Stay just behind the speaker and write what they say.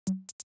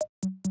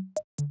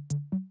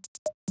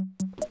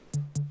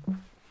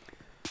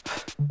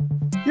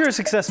you're a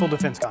successful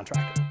defense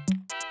contractor.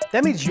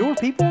 That means your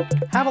people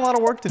have a lot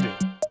of work to do.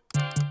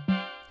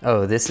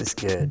 Oh, this is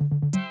good.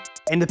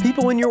 And the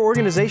people in your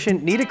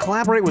organization need to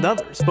collaborate with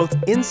others, both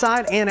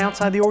inside and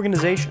outside the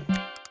organization.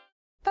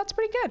 That's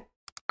pretty good.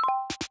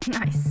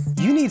 Nice.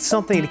 You need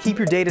something to keep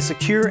your data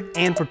secure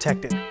and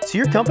protected, so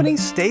your company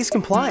stays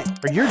compliant,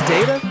 or your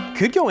data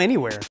could go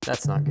anywhere.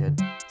 That's not good.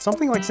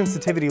 Something like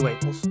sensitivity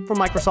labels for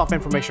Microsoft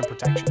Information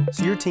Protection,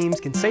 so your teams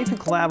can safely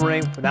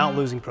collaborate without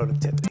losing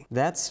productivity.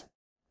 That's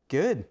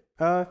good.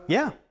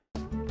 Yeah.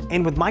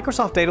 And with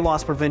Microsoft Data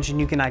Loss Prevention,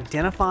 you can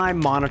identify,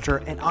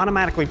 monitor, and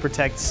automatically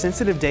protect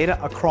sensitive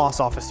data across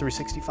Office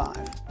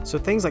 365. So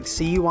things like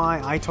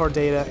CUI, ITAR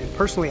data, and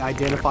personally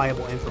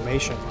identifiable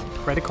information like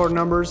credit card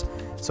numbers,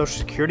 social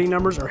security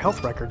numbers, or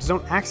health records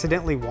don't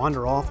accidentally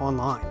wander off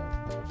online.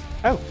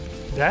 Oh,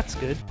 that's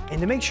good. And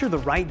to make sure the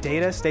right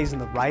data stays in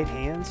the right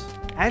hands,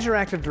 Azure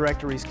Active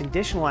Directory's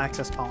conditional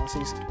access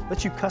policies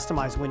let you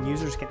customize when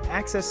users can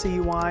access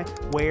CUI,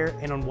 where,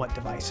 and on what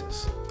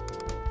devices.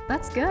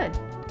 That's good.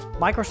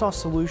 Microsoft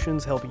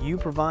solutions help you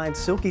provide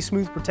silky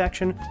smooth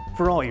protection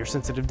for all your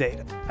sensitive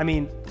data. I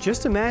mean,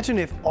 just imagine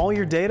if all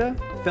your data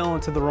fell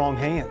into the wrong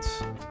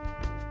hands.